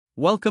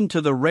Welcome to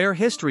the Rare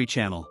History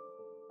Channel.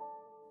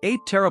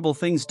 8 Terrible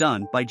Things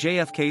Done by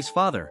JFK's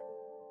Father.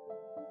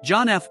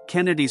 John F.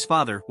 Kennedy's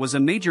father was a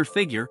major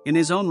figure in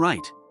his own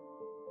right.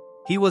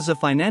 He was a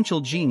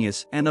financial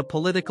genius and a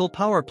political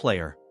power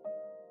player.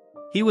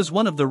 He was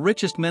one of the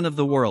richest men of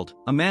the world,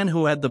 a man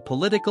who had the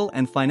political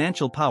and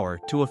financial power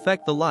to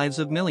affect the lives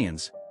of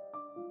millions.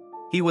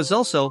 He was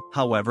also,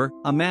 however,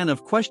 a man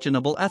of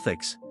questionable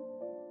ethics.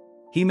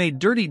 He made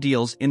dirty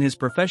deals in his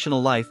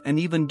professional life and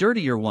even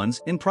dirtier ones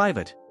in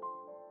private.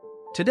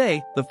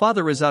 Today, the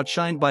father is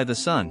outshined by the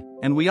son,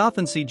 and we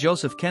often see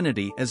Joseph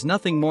Kennedy as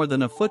nothing more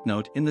than a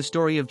footnote in the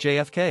story of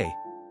JFK.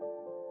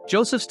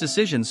 Joseph's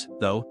decisions,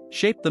 though,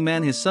 shaped the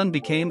man his son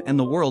became and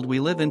the world we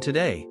live in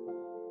today.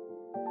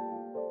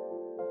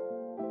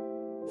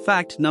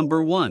 Fact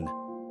number 1.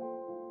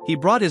 He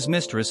brought his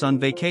mistress on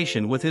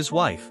vacation with his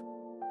wife.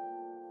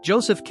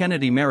 Joseph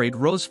Kennedy married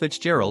Rose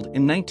Fitzgerald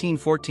in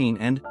 1914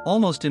 and,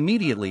 almost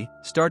immediately,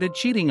 started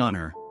cheating on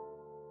her.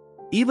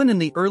 Even in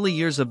the early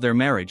years of their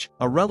marriage,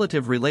 a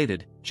relative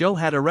related, Joe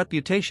had a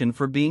reputation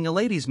for being a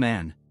ladies'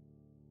 man.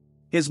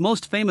 His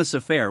most famous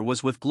affair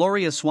was with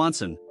Gloria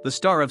Swanson, the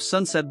star of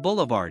Sunset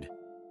Boulevard.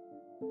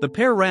 The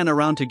pair ran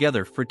around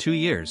together for 2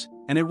 years,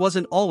 and it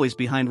wasn't always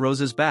behind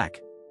Rose's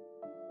back.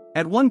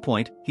 At one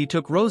point, he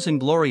took Rose and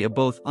Gloria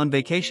both on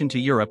vacation to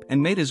Europe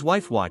and made his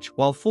wife watch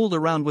while fooled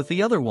around with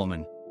the other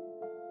woman.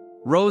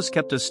 Rose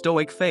kept a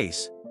stoic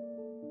face.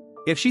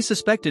 If she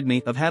suspected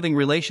me of having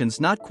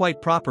relations not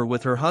quite proper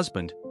with her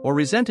husband, or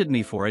resented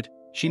me for it,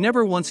 she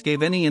never once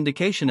gave any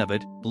indication of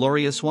it,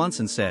 Gloria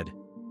Swanson said.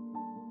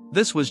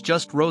 This was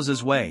just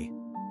Rose's way.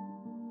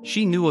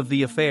 She knew of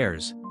the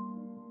affairs.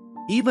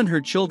 Even her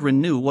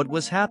children knew what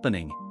was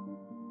happening.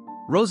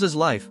 Rose's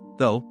life,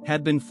 though,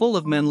 had been full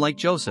of men like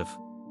Joseph.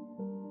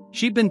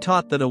 She'd been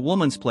taught that a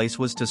woman's place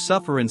was to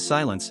suffer in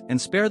silence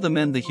and spare the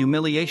men the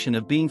humiliation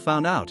of being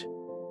found out.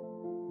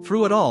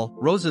 Through it all,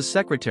 Rose's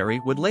secretary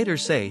would later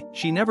say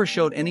she never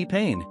showed any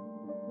pain.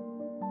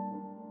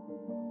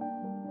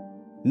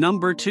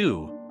 Number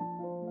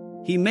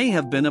 2. He may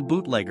have been a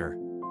bootlegger.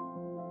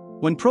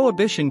 When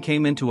Prohibition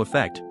came into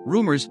effect,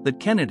 rumors that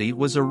Kennedy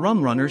was a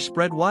rum runner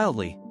spread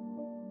wildly.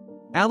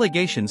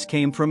 Allegations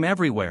came from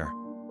everywhere.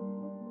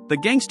 The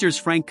gangsters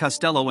Frank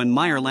Costello and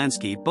Meyer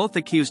Lansky both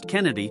accused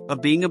Kennedy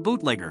of being a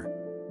bootlegger.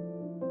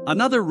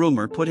 Another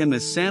rumor put him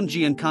as Sam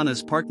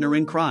Giancana's partner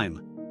in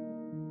crime.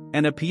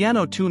 And a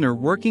piano tuner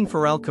working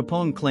for Al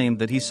Capone claimed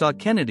that he saw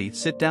Kennedy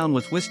sit down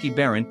with Whiskey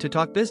Baron to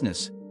talk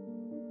business.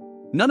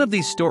 None of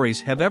these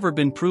stories have ever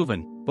been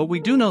proven, but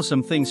we do know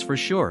some things for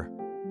sure.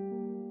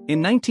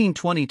 In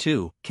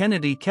 1922,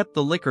 Kennedy kept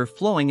the liquor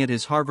flowing at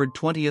his Harvard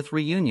 20th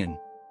reunion.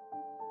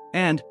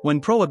 And, when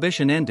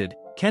Prohibition ended,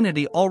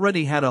 Kennedy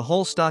already had a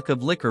whole stock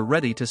of liquor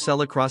ready to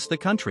sell across the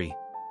country.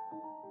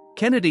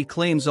 Kennedy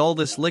claims all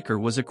this liquor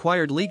was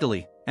acquired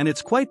legally, and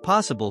it's quite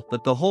possible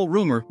that the whole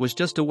rumor was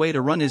just a way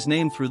to run his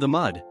name through the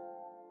mud.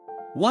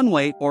 One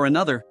way or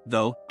another,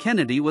 though,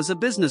 Kennedy was a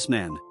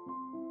businessman.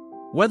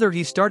 Whether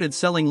he started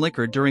selling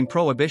liquor during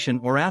Prohibition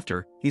or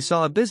after, he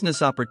saw a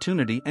business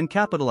opportunity and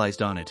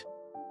capitalized on it.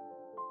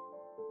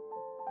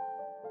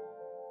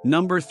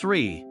 Number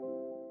 3.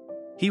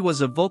 He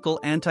was a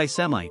vocal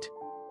anti-Semite.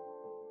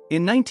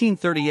 In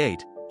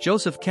 1938,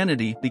 Joseph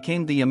Kennedy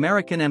became the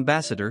American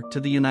ambassador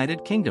to the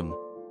United Kingdom.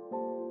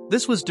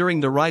 This was during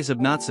the rise of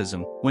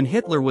Nazism, when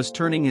Hitler was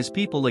turning his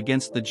people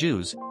against the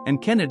Jews,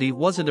 and Kennedy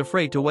wasn't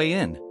afraid to weigh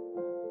in.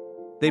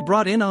 They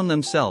brought in on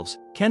themselves,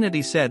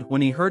 Kennedy said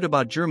when he heard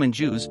about German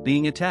Jews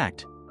being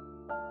attacked.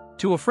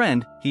 To a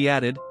friend, he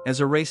added, as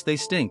a race they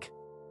stink.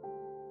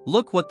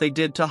 Look what they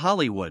did to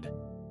Hollywood.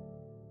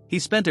 He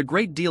spent a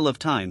great deal of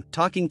time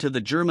talking to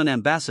the German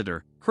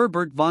ambassador,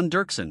 Herbert von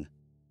Dirksen.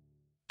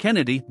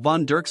 Kennedy,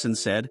 von Dirksen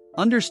said,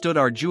 understood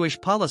our Jewish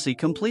policy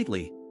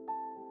completely.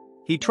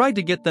 He tried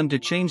to get them to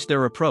change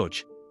their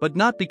approach, but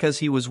not because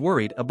he was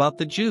worried about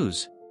the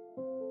Jews.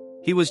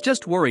 He was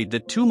just worried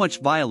that too much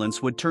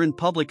violence would turn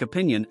public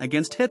opinion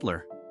against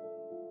Hitler.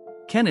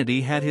 Kennedy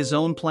had his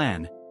own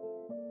plan.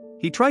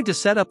 He tried to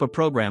set up a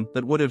program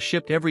that would have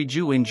shipped every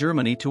Jew in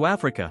Germany to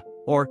Africa,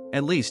 or,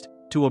 at least,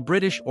 to a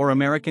British or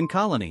American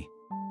colony.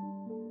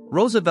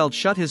 Roosevelt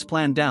shut his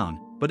plan down,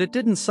 but it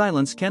didn't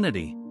silence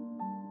Kennedy.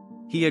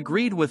 He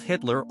agreed with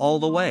Hitler all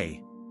the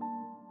way.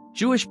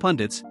 Jewish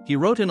pundits, he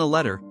wrote in a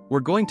letter, were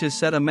going to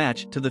set a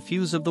match to the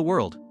fuse of the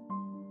world.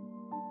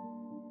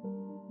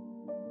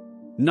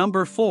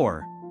 Number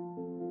 4.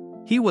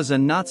 He was a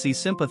Nazi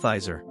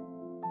sympathizer.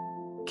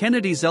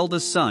 Kennedy's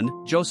eldest son,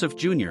 Joseph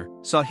Jr.,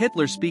 saw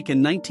Hitler speak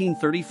in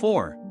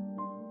 1934.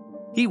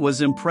 He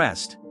was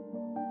impressed.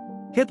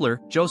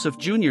 Hitler, Joseph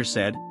Jr.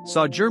 said,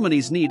 saw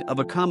Germany's need of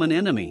a common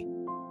enemy.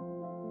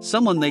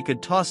 Someone they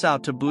could toss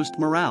out to boost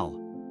morale.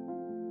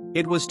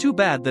 It was too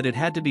bad that it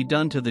had to be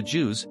done to the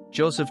Jews,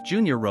 Joseph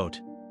Jr.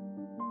 wrote.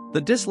 The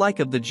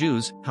dislike of the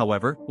Jews,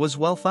 however, was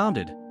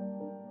well-founded.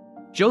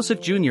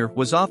 Joseph Jr.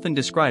 was often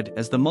described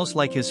as the most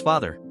like his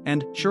father,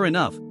 and, sure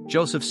enough,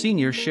 Joseph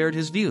Sr. shared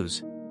his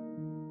views.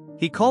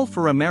 He called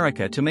for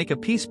America to make a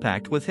peace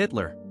pact with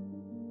Hitler.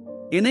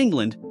 In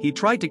England, he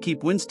tried to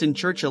keep Winston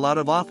Churchill out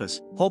of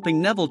office, hoping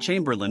Neville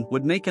Chamberlain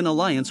would make an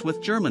alliance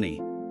with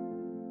Germany.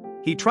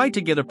 He tried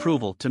to get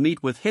approval to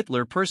meet with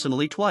Hitler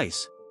personally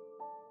twice.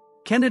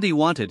 Kennedy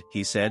wanted,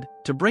 he said,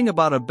 to bring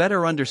about a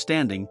better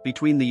understanding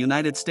between the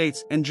United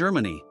States and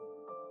Germany.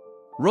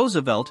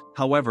 Roosevelt,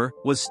 however,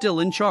 was still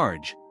in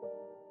charge.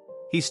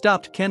 He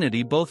stopped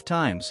Kennedy both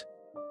times.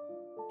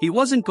 He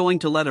wasn't going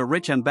to let a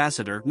rich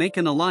ambassador make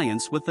an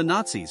alliance with the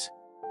Nazis.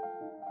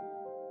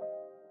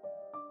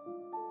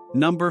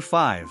 Number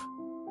 5.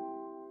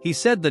 He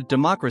said that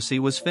democracy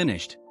was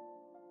finished.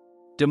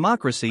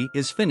 Democracy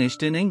is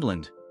finished in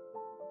England.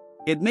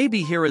 It may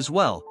be here as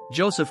well,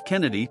 Joseph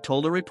Kennedy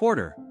told a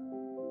reporter.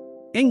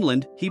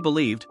 England, he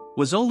believed,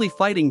 was only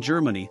fighting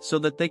Germany so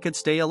that they could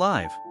stay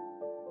alive.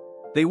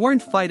 They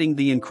weren't fighting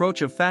the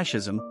encroach of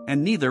fascism,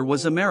 and neither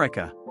was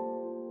America.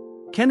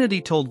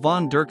 Kennedy told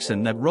von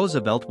Dirksen that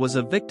Roosevelt was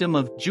a victim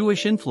of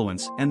Jewish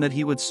influence and that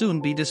he would soon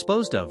be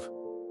disposed of.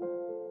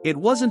 It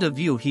wasn't a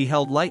view he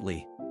held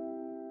lightly.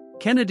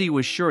 Kennedy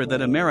was sure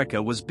that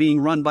America was being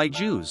run by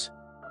Jews.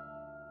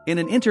 In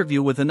an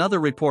interview with another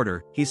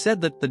reporter, he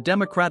said that the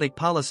democratic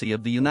policy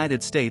of the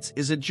United States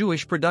is a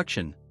Jewish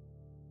production.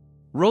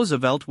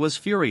 Roosevelt was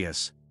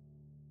furious.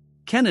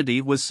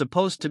 Kennedy was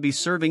supposed to be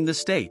serving the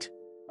state.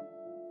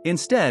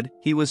 Instead,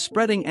 he was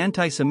spreading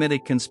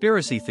anti-Semitic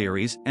conspiracy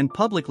theories and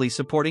publicly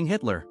supporting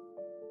Hitler.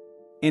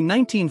 In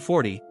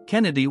 1940,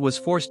 Kennedy was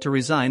forced to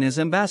resign as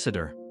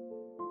ambassador.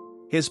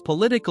 His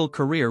political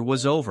career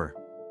was over.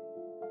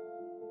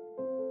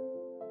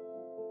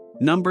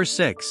 Number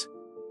 6.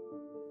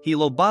 He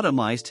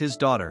lobotomized his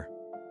daughter.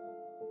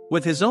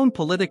 With his own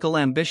political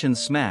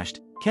ambitions smashed,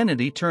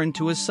 Kennedy turned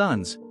to his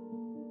sons.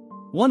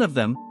 One of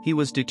them, he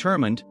was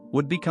determined,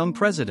 would become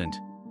president.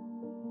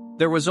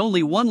 There was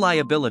only one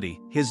liability,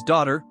 his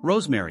daughter,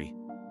 Rosemary.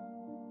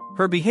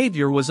 Her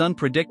behavior was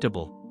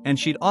unpredictable, and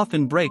she'd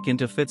often break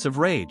into fits of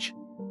rage.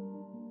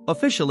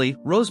 Officially,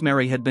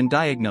 Rosemary had been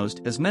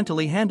diagnosed as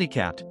mentally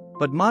handicapped,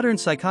 but modern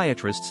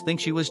psychiatrists think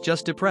she was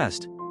just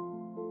depressed.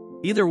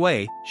 Either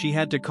way, she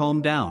had to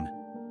calm down.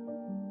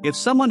 If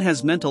someone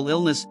has mental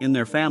illness in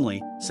their family,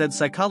 said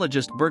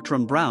psychologist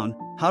Bertram Brown,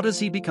 how does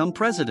he become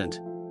president?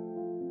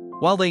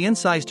 While they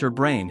incised her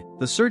brain,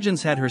 the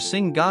surgeons had her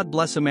sing "God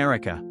Bless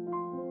America."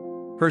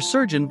 Her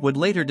surgeon would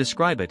later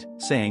describe it,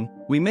 saying,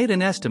 "We made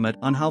an estimate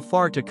on how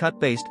far to cut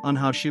based on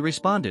how she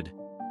responded."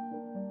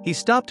 He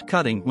stopped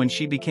cutting when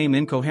she became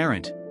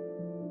incoherent.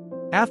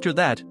 After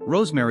that,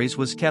 Rosemary's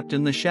was kept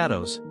in the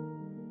shadows.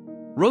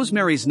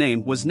 Rosemary's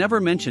name was never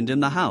mentioned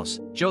in the house,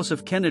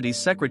 Joseph Kennedy's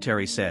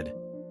secretary said.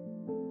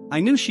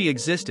 "I knew she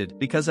existed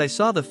because I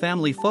saw the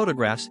family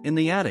photographs in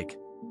the attic.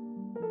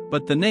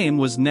 But the name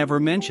was never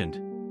mentioned."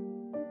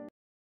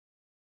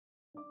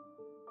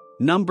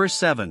 Number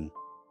 7.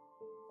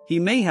 He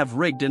may have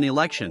rigged an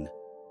election.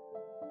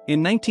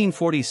 In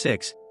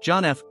 1946,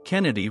 John F.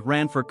 Kennedy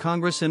ran for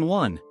Congress and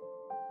won.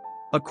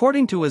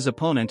 According to his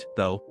opponent,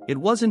 though, it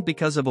wasn't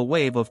because of a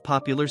wave of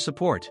popular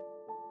support.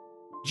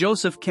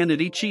 Joseph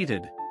Kennedy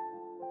cheated.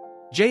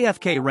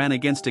 JFK ran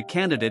against a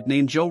candidate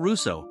named Joe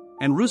Russo,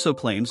 and Russo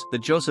claims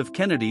that Joseph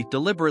Kennedy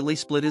deliberately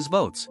split his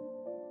votes.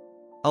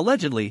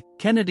 Allegedly,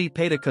 Kennedy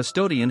paid a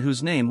custodian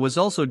whose name was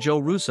also Joe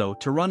Russo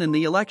to run in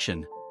the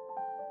election.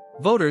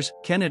 Voters,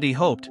 Kennedy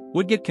hoped,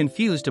 would get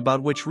confused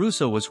about which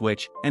Russo was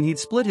which, and he'd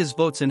split his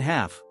votes in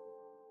half.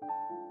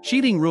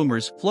 Cheating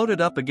rumors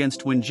floated up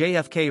against when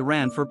JFK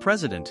ran for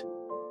president.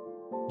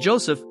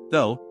 Joseph,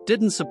 though,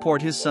 didn't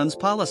support his son's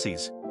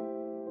policies.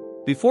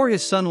 Before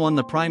his son won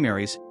the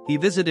primaries, he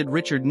visited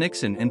Richard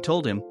Nixon and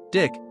told him,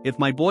 "Dick, if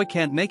my boy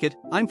can't make it,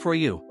 I'm for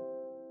you."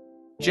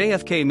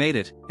 JFK made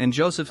it, and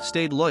Joseph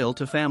stayed loyal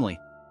to family.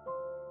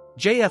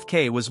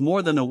 JFK was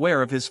more than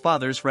aware of his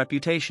father's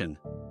reputation.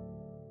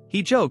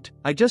 He joked,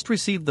 "I just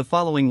received the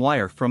following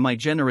wire from my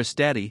generous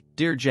daddy,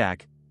 Dear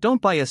Jack,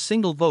 don't buy a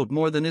single vote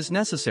more than is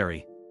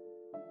necessary.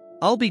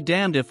 I'll be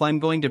damned if I'm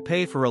going to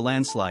pay for a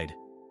landslide."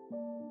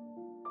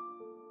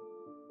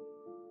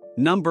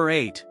 Number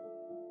 8.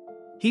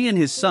 He and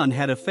his son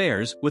had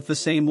affairs with the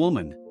same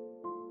woman.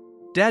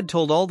 Dad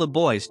told all the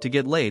boys to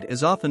get laid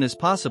as often as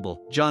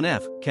possible, John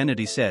F.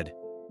 Kennedy said.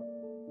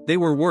 They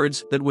were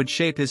words that would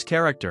shape his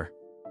character.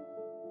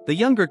 The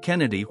younger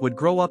Kennedy would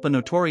grow up a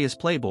notorious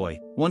playboy,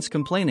 once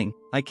complaining,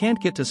 "I can't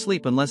get to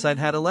sleep unless I've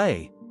had a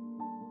lay."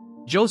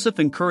 Joseph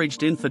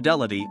encouraged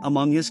infidelity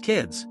among his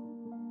kids.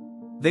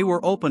 They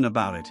were open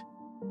about it.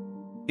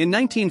 In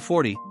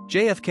 1940,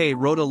 JFK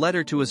wrote a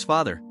letter to his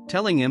father,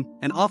 telling him,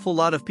 "An awful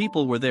lot of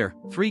people were there,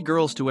 3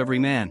 girls to every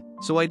man,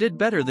 so I did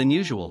better than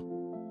usual."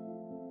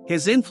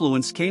 His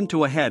influence came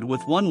to a head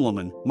with one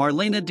woman,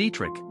 Marlene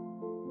Dietrich.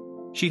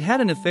 She'd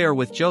had an affair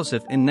with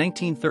Joseph in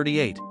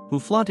 1938, who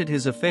flaunted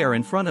his affair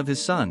in front of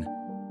his son.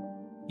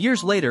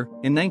 Years later,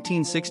 in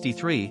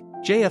 1963,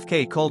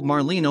 JFK called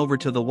Marlene over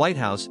to the White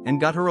House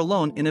and got her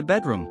alone in a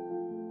bedroom.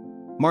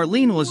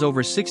 Marlene was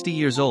over 60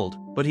 years old,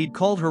 but he'd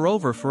called her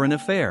over for an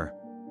affair.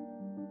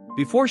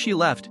 Before she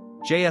left,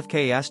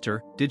 JFK asked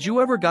her, "Did you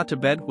ever got to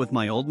bed with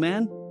my old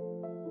man?"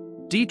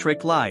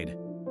 Dietrich lied.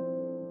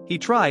 He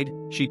tried,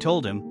 she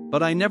told him,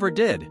 but I never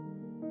did.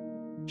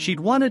 She'd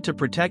wanted to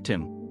protect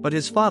him, but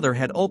his father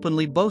had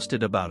openly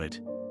boasted about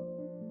it.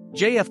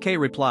 JFK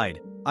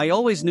replied, I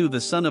always knew the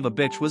son of a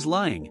bitch was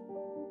lying.